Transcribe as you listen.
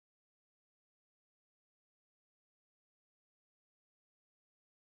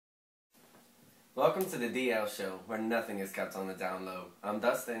Welcome to the DL show, where nothing is kept on the down low. I'm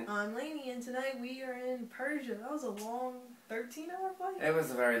Dustin. I'm Lani, and tonight we are in Persia. That was a long 13-hour flight. It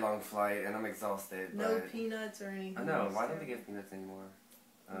was a very long flight, and I'm exhausted. No peanuts or anything. I know. Why don't they give peanuts anymore?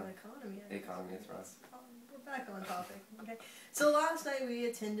 The economy. The economy is rough. We're back on topic. Okay. So last night we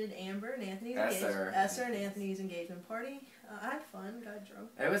attended Amber and Anthony's Esser and Anthony's engagement party. I had fun. Got drunk.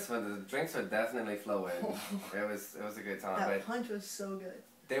 It was fun. The drinks were definitely flowing. It was a good time. That punch was so good.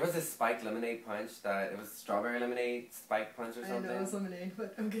 There was a spiked lemonade punch it was strawberry lemonade spiked punch or something. I know it was lemonade,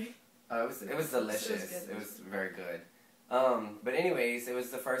 but okay. It was delicious. It was very good. But anyways, it was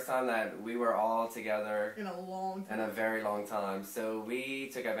the first time that we were all together in a very long time. So we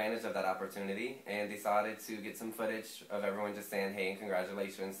took advantage of that opportunity and decided to get some footage of everyone just saying hey and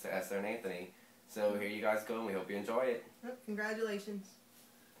congratulations to Esser and Anthony. So here you guys go, and we hope you enjoy it. Congratulations.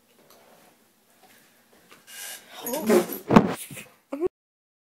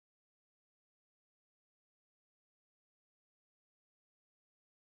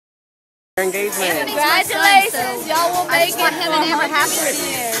 Engagement. Congratulations, y'all will make it. Him and Amber happy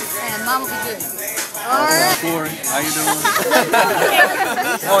years, and Mom will be good. All right. Tori, how you doing?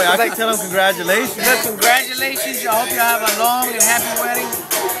 Oh, yeah, I can tell them congratulations. Congratulations. I hope y'all have a long and happy wedding,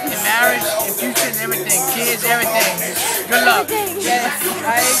 and marriage, and future, and everything. Kids, everything. Good luck. Yes,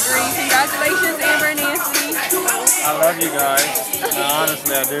 I agree. Congratulations, Amber and Anthony. I love you guys. No,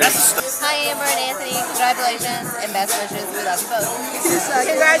 honestly, I do. Hi, Amber and Anthony. Congratulations and best wishes. We love you both.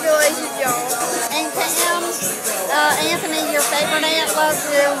 Congratulations, y'all. And Pam, Anthony, your favorite aunt loves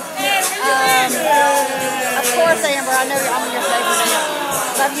you. Of course, Amber, I know I'm your favorite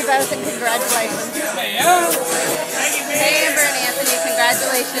aunt. Love you both and congratulations. Hey, Amber and Anthony.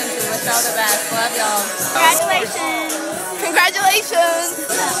 Congratulations. We wish y'all the best. Love y'all. Congratulations. Congratulations.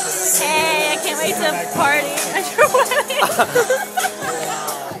 Hey, I can't wait to party at your wedding.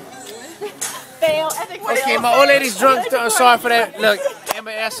 Fail. Epic fail. Okay, my old lady's drunk. Sorry for that. Look,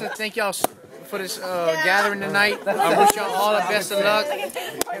 Amber, Esser, thank y'all for this gathering tonight. I wish y'all all the best of luck.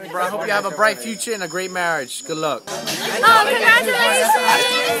 I hope you have a bright future and a great marriage. Good luck. Congratulations.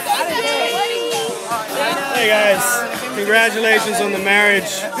 Hey guys, congratulations on the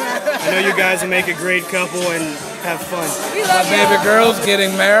marriage. I know you guys will make a great couple and have fun. My baby girl's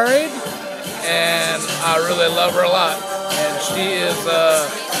getting married, and I really love her a lot. And she is,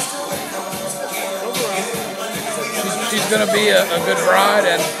 she's going to be a good bride,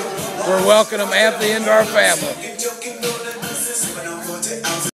 and we're welcoming Anthony into our family.